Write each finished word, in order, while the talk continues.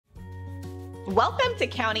Welcome to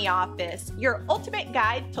County Office, your ultimate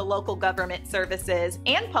guide to local government services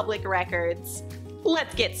and public records.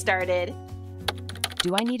 Let's get started.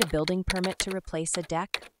 Do I need a building permit to replace a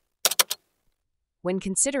deck? When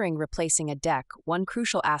considering replacing a deck, one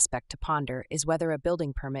crucial aspect to ponder is whether a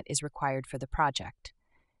building permit is required for the project.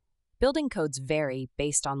 Building codes vary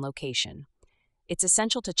based on location. It's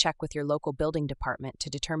essential to check with your local building department to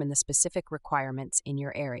determine the specific requirements in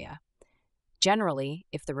your area. Generally,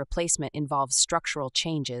 if the replacement involves structural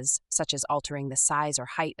changes, such as altering the size or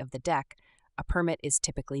height of the deck, a permit is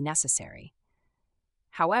typically necessary.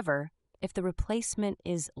 However, if the replacement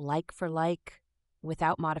is like for like,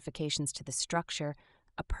 without modifications to the structure,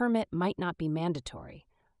 a permit might not be mandatory.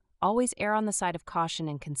 Always err on the side of caution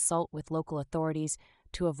and consult with local authorities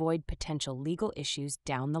to avoid potential legal issues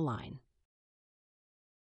down the line.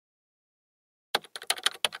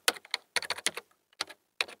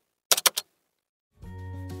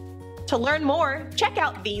 To learn more, check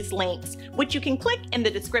out these links, which you can click in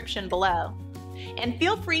the description below. And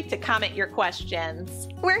feel free to comment your questions.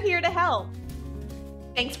 We're here to help.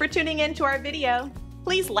 Thanks for tuning in to our video.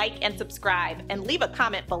 Please like and subscribe and leave a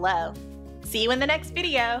comment below. See you in the next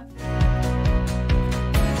video.